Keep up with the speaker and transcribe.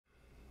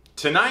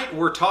Tonight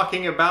we're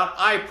talking about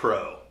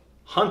iPro,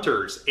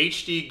 Hunter's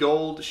HD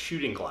Gold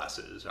shooting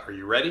glasses. Are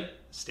you ready?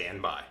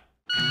 Stand by.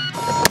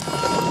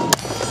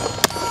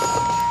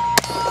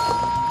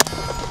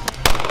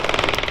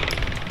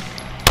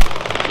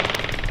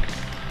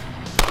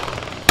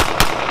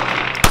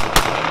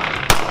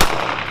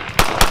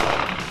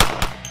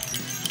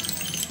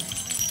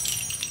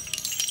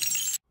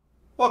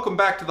 Welcome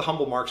back to the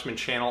Humble Marksman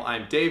channel.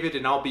 I'm David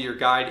and I'll be your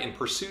guide in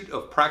pursuit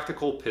of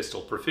practical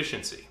pistol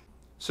proficiency.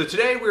 So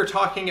today we're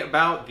talking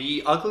about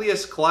the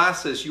ugliest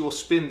glasses you will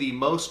spend the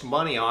most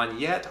money on,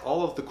 yet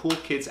all of the cool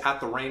kids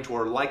at the range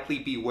will likely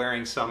be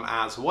wearing some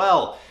as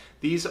well.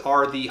 These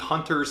are the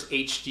Hunter's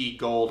HD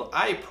Gold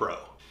iPro.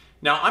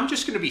 Now I'm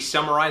just going to be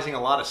summarizing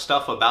a lot of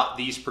stuff about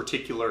these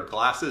particular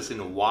glasses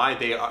and why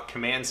they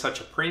command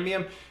such a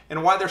premium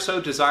and why they're so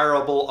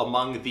desirable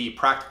among the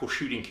practical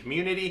shooting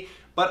community.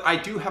 But I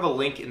do have a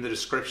link in the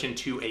description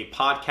to a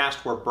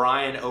podcast where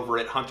Brian over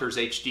at Hunter's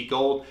HD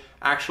Gold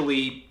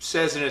actually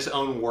says in his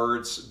own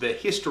words the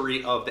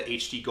history of the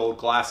HD Gold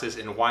glasses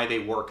and why they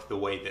work the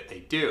way that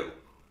they do.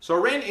 So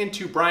I ran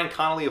into Brian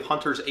Connolly of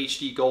Hunter's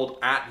HD Gold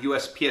at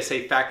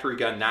USPSA Factory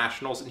Gun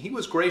Nationals, and he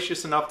was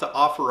gracious enough to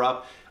offer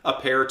up a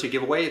pair to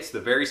give away. It's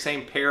the very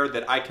same pair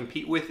that I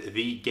compete with,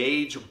 the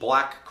Gauge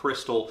Black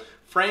Crystal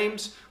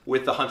frames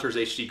with the Hunter's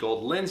HD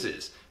Gold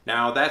lenses.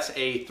 Now that's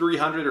a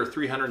 $300 or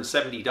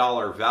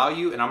 $370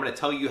 value, and I'm going to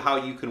tell you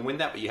how you can win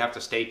that, but you have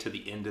to stay to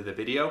the end of the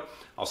video.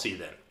 I'll see you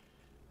then.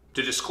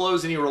 To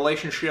disclose any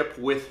relationship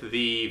with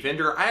the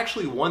vendor, I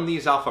actually won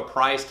these off a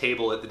prize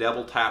table at the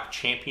Double Tap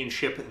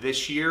Championship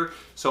this year,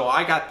 so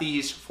I got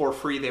these for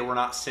free. They were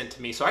not sent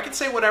to me, so I can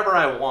say whatever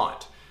I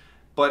want,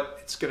 but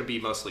it's going to be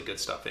mostly good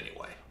stuff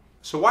anyway.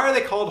 So why are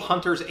they called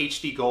Hunter's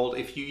HD Gold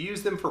if you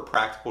use them for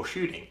practical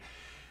shooting?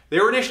 They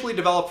were initially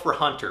developed for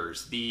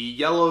hunters. The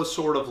yellow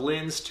sort of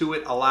lens to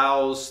it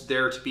allows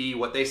there to be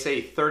what they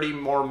say 30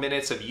 more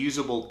minutes of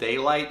usable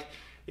daylight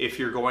if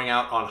you're going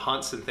out on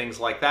hunts and things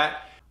like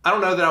that. I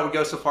don't know that I would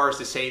go so far as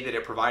to say that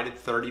it provided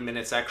 30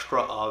 minutes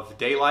extra of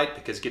daylight,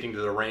 because getting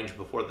to the range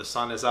before the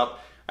sun is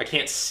up, I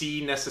can't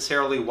see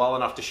necessarily well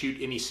enough to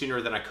shoot any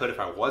sooner than I could if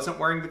I wasn't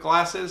wearing the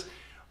glasses.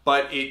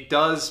 But it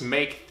does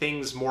make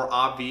things more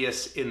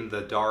obvious in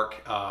the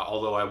dark,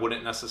 although I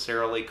wouldn't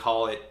necessarily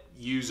call it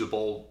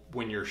usable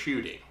when you're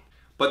shooting.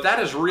 But that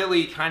is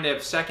really kind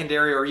of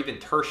secondary or even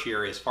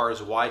tertiary as far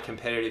as why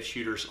competitive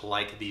shooters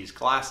like these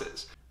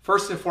glasses.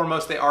 First and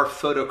foremost, they are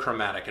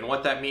photochromatic, and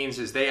what that means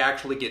is they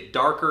actually get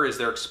darker as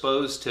they're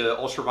exposed to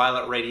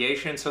ultraviolet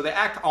radiation, so they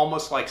act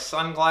almost like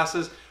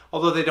sunglasses,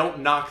 although they don't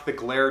knock the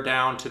glare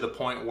down to the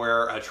point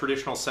where a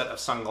traditional set of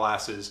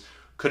sunglasses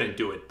couldn't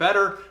do it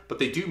better, but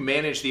they do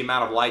manage the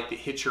amount of light that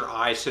hits your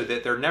eye so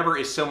that there never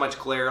is so much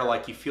glare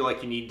like you feel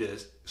like you need to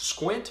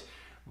squint.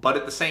 But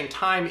at the same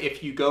time,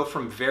 if you go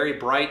from very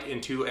bright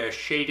into a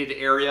shaded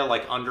area,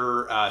 like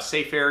under a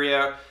safe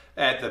area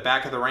at the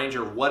back of the range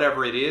or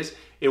whatever it is,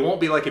 it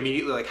won't be like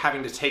immediately like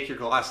having to take your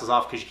glasses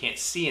off because you can't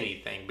see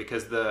anything,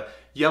 because the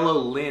yellow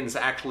lens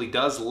actually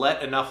does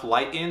let enough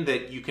light in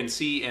that you can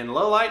see in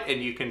low light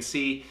and you can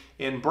see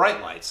in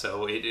bright light.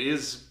 So it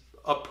is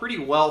a pretty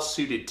well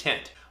suited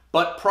tint.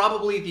 But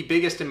probably the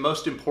biggest and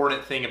most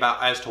important thing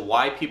about as to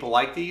why people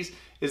like these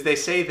is they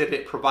say that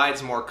it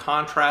provides more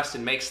contrast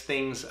and makes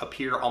things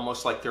appear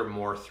almost like they're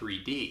more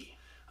 3D.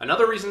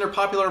 Another reason they're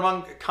popular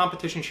among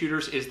competition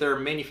shooters is they're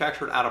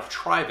manufactured out of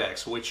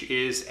Trivex, which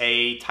is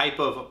a type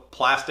of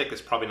plastic.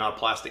 It's probably not a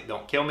plastic,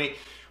 don't kill me,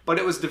 but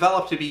it was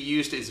developed to be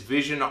used as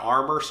vision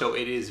armor, so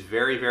it is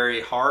very, very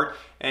hard.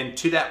 And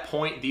to that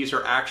point, these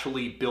are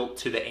actually built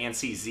to the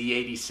ANSI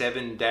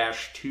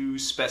Z87-2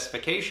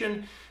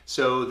 specification.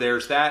 So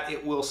there's that.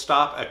 It will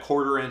stop a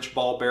 1/4 inch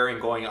ball bearing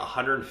going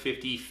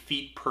 150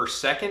 feet per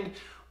second,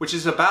 which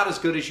is about as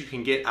good as you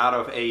can get out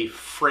of a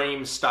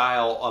frame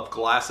style of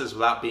glasses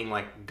without being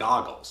like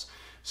goggles.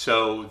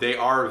 So they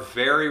are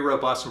very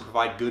robust and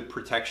provide good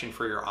protection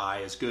for your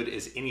eye, as good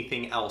as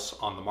anything else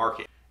on the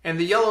market. And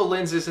the yellow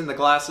lenses in the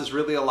glasses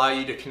really allow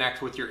you to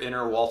connect with your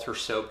inner Walter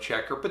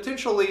Sobchak or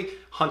potentially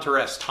Hunter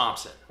S.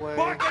 Thompson.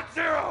 Market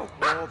zero!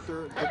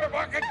 Walter.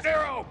 Market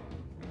zero!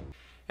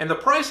 And the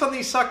price on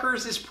these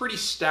suckers is pretty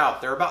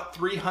stout. They're about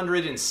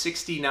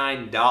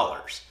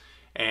 $369.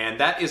 And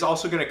that is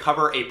also going to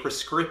cover a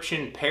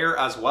prescription pair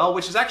as well,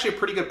 which is actually a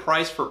pretty good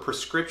price for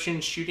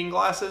prescription shooting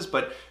glasses,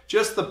 but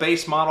just the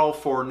base model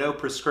for no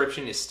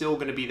prescription is still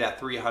going to be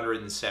that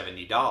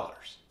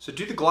 $370. So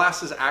do the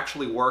glasses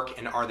actually work,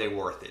 and are they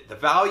worth it? The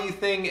value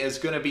thing is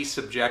going to be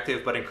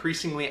subjective, but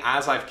increasingly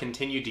as I've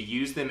continued to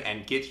use them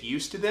and get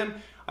used to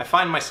them, I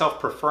find myself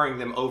preferring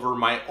them over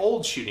my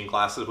old shooting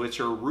glasses, which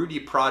are Rudy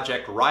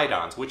Project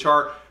Ride-Ons, which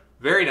are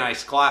very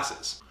nice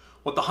glasses.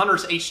 What the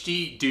Hunter's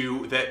HD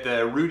do that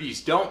the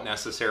Rudies don't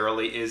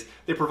necessarily is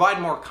they provide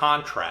more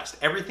contrast.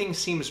 Everything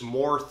seems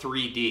more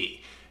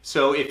 3D.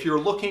 So if you're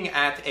looking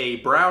at a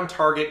brown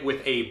target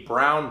with a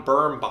brown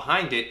berm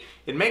behind it,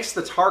 it makes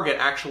the target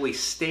actually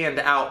stand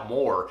out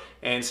more.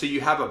 And so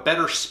you have a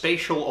better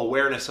spatial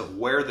awareness of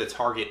where the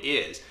target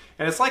is.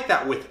 And it's like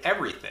that with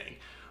everything.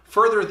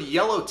 Further, the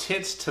yellow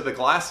tint to the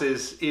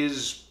glasses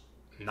is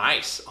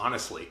nice,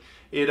 honestly.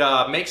 It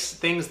makes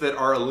things that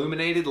are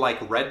illuminated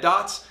like red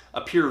dots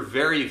appear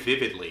very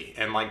vividly.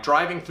 And like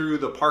driving through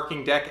the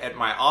parking deck at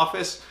my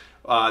office,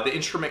 the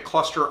instrument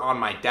cluster on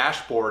my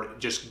dashboard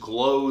just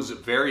glows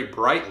very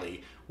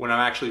brightly when I'm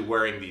actually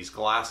wearing these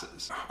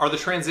glasses. Are the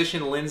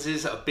transition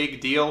lenses a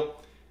big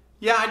deal?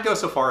 Yeah, I'd go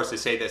so far as to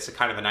say that's a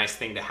kind of a nice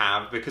thing to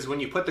have, because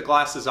when you put the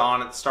glasses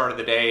on at the start of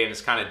the day and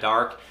it's kind of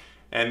dark,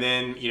 and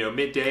then, you know,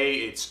 midday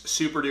it's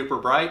super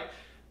duper bright,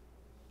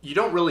 you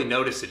don't really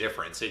notice a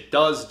difference. It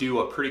does do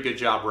a pretty good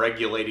job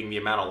regulating the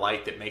amount of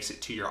light that makes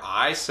it to your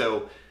eye,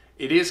 so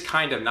it is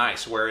kind of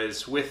nice.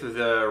 Whereas with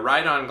the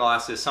ride-on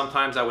glasses,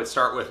 sometimes I would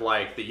start with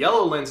like the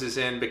yellow lenses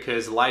in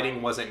because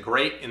lighting wasn't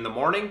great in the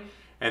morning,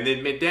 and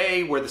then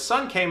midday where the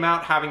sun came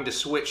out, having to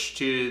switch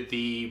to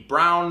the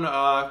brown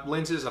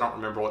lenses, I don't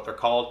remember what they're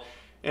called,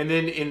 and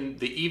then in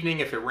the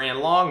evening if it ran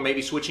long,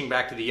 maybe switching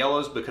back to the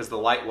yellows because the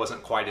light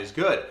wasn't quite as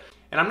good.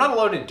 And I'm not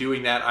alone in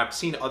doing that. I've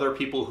seen other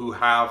people who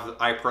have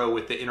eye pro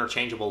with the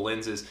interchangeable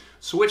lenses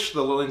switch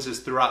the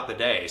lenses throughout the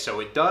day. So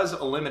it does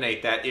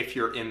eliminate that if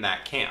you're in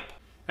that camp.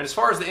 And as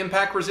far as the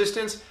impact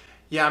resistance,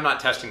 yeah, I'm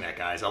not testing that,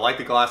 guys. I like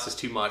the glasses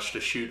too much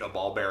to shoot a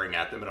ball bearing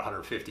at them at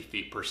 150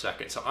 feet per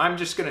second. So I'm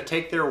just gonna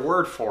take their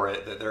word for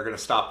it that they're gonna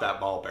stop that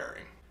ball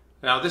bearing.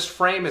 Now this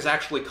frame is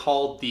actually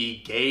called the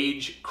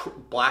Gauge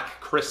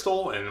Black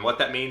Crystal. And what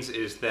that means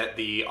is that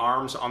the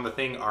arms on the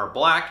thing are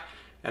black,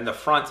 and the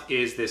front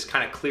is this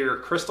kind of clear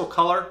crystal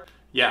color.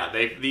 Yeah,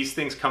 these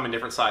things come in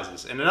different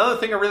sizes. And another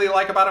thing I really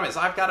like about them is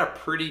I've got a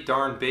pretty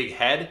darn big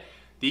head.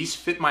 These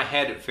fit my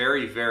head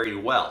very, very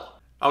well.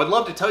 I would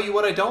love to tell you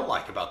what I don't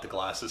like about the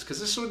glasses, because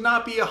this would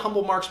not be a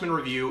Humble Marksman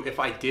review if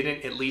I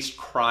didn't at least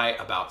cry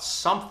about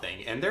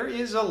something. And there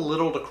is a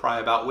little to cry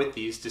about with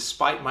these,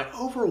 despite my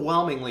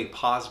overwhelmingly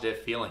positive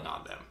feeling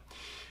on them.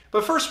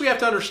 But first we have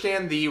to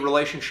understand the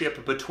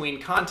relationship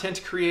between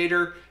content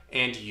creator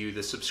and you,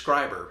 the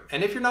subscriber.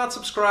 And if you're not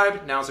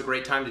subscribed, now's a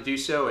great time to do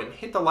so, and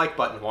hit the like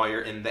button while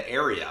you're in the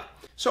area.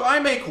 So I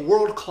make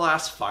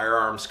world-class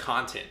firearms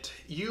content.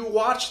 You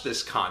watch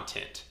this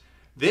content.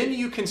 Then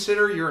you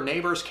consider your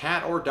neighbor's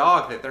cat or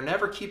dog that they're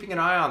never keeping an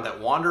eye on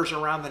that wanders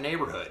around the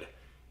neighborhood.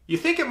 You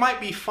think it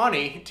might be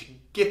funny to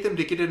get them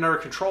to get it under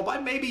control by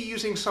maybe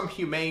using some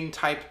humane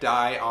type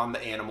dye on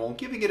the animal,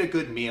 giving it a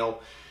good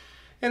meal,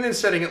 and then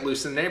setting it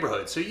loose in the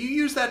neighborhood. So you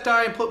use that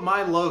dye and put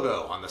my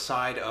logo on the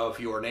side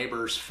of your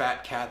neighbor's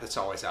fat cat that's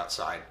always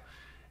outside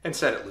and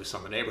set it loose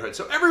on the neighborhood.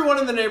 So everyone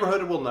in the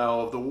neighborhood will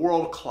know of the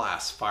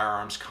world-class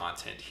firearms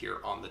content here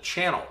on the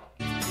channel.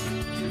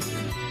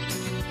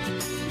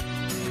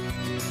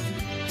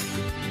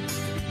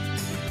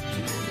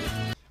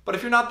 But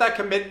if you're not that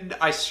committed,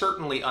 I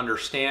certainly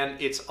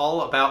understand. It's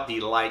all about the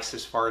likes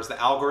as far as the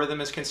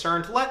algorithm is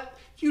concerned. Let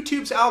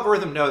YouTube's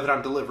algorithm know that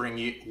I'm delivering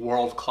you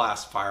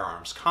world-class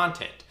firearms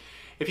content.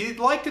 If you'd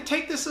like to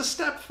take this a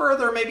step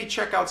further, maybe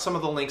check out some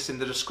of the links in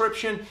the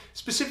description,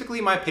 specifically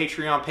my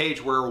Patreon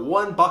page, where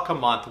 $1 a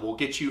month will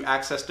get you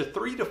access to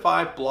 3 to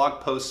 5 blog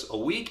posts a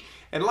week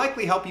and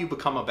likely help you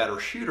become a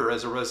better shooter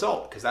as a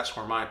result, because that's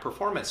where my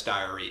performance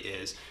diary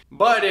is.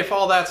 But if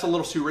all that's a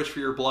little too rich for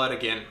your blood,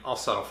 again, I'll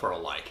settle for a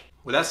like.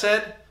 With that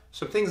said,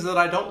 some things that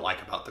I don't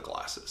like about the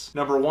glasses.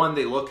 Number one,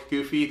 they look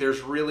goofy.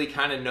 There's really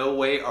kind of no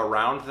way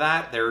around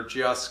that. They're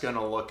just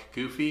gonna look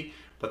goofy,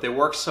 but they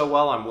work so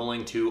well I'm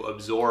willing to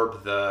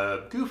absorb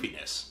the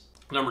goofiness.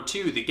 Number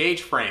two, the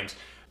gauge frames.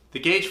 The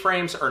gauge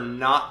frames are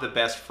not the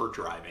best for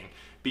driving.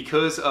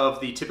 Because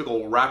of the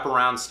typical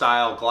wraparound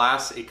style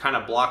glass, it kind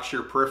of blocks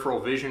your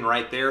peripheral vision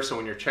right there, so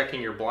when you're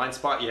checking your blind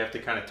spot, you have to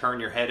kind of turn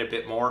your head a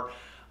bit more.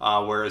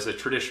 Whereas a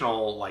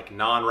traditional like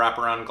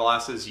non-wraparound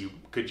glasses, you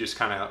could just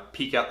kind of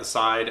peek out the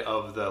side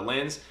of the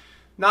lens.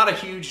 Not a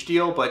huge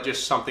deal, but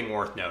just something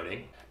worth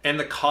noting. And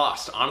the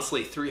cost,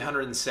 honestly,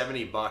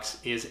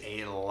 $370 is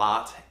a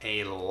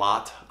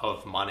lot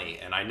of money.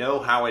 And I know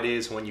how it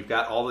is when you've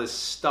got all this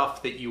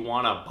stuff that you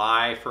want to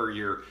buy for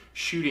your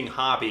shooting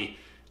hobby.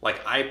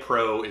 Like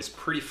iPro is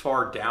pretty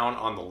far down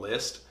on the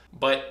list,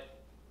 but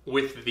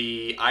with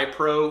the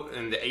iPro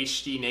and the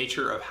HD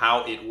nature of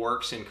how it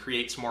works and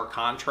creates more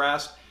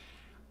contrast,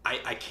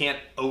 I can't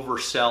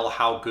oversell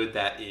how good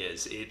that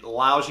is. It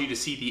allows you to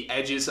see the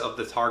edges of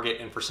the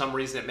target, and for some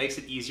reason it makes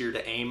it easier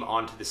to aim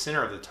onto the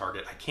center of the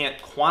target. I can't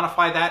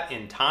quantify that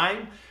in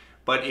time,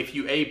 but if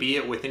you A/B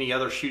it with any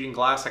other shooting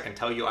glass, I can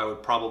tell you I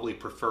would probably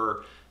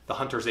prefer the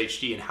Hunter's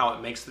HD and how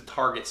it makes the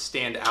target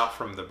stand out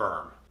from the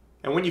berm.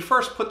 And when you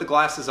first put the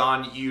glasses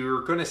on,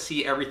 you're gonna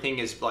see everything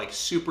is like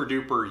super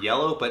duper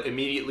yellow, but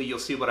immediately you'll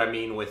see what I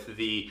mean with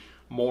the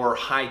more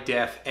high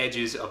def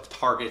edges of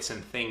targets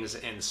and things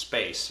in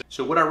space.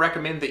 So would I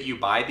recommend that you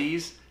buy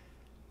these?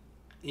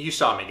 You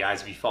saw me,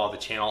 guys, if you follow the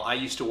channel. I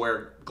used to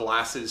wear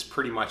glasses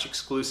pretty much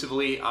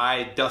exclusively.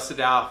 I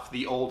dusted off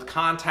the old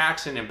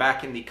contacts and am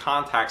back in the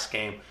contacts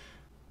game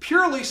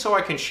purely so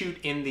I can shoot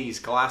in these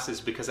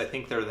glasses because I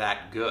think they're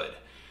that good.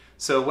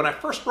 So when I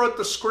first wrote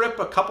the script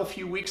a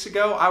few weeks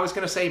ago, I was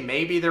gonna say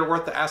maybe they're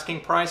worth the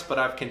asking price, but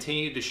I've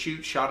continued to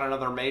shoot, shot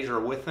another major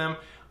with them.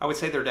 I would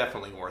say they're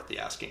definitely worth the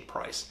asking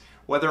price.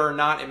 Whether or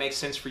not it makes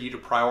sense for you to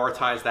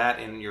prioritize that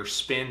in your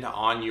spend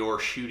on your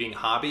shooting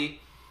hobby,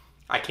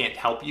 I can't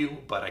help you,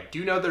 but I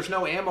do know there's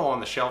no ammo on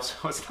the shelf,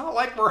 so it's not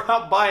like we're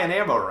out buying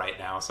ammo right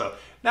now. So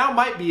now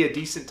might be a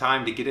decent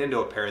time to get into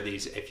a pair of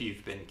these if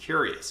you've been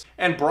curious.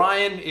 And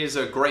Brian is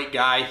a great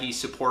guy. He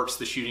supports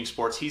the shooting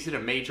sports. He's at a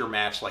major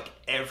match like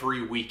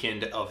every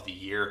weekend of the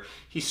year.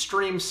 He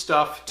streams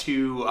stuff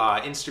to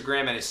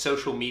Instagram and his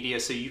social media,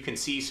 so you can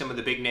see some of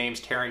the big names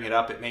tearing it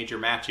up at major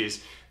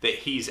matches that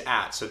he's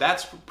at. So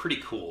that's pretty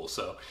cool.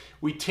 So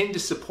we tend to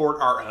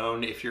support our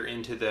own if you're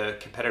into the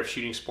competitive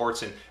shooting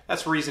sports, and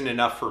that's reason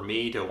enough for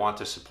me to want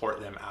to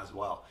support them as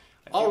well.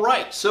 All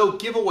right, so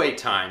giveaway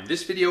time.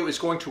 This video is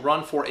going to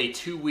run for a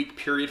 2-week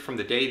period from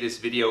the day this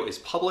video is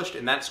published,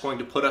 and that's going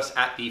to put us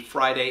at the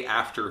Friday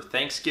after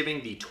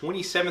Thanksgiving, the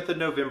 27th of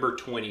November,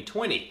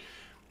 2020.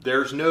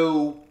 There's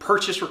no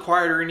purchase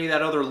required or any of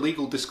that other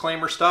legal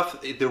disclaimer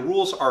stuff. The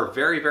rules are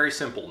very, very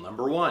simple.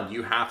 Number 1,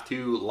 you have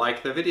to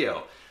like the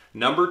video.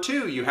 Number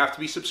 2, you have to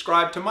be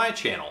subscribed to my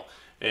channel.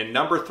 And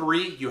number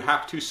 3, you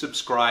have to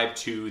subscribe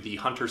to the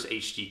Hunters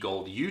HD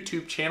Gold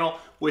YouTube channel,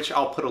 which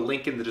I'll put a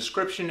link in the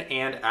description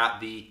and at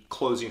the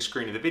closing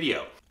screen of the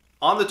video.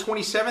 On the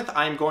 27th,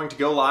 I'm going to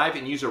go live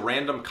and use a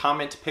random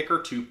comment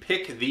picker to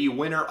pick the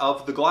winner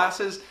of the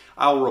glasses.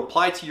 I'll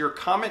reply to your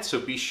comment, so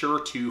be sure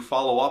to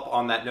follow up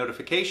on that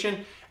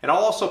notification. And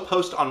I'll also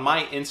post on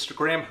my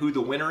Instagram who the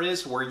winner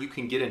is, where you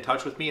can get in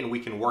touch with me and we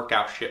can work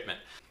out shipment.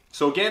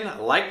 So again,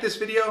 like this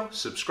video,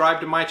 subscribe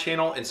to my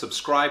channel, and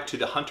subscribe to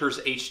the Hunters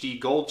HD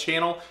Gold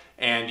channel,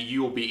 and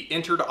you will be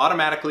entered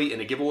automatically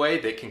in a giveaway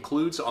that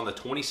concludes on the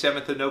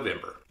 27th of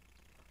November.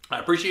 I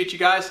appreciate you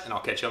guys, and I'll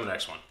catch you on the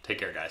next one. Take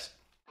care, guys.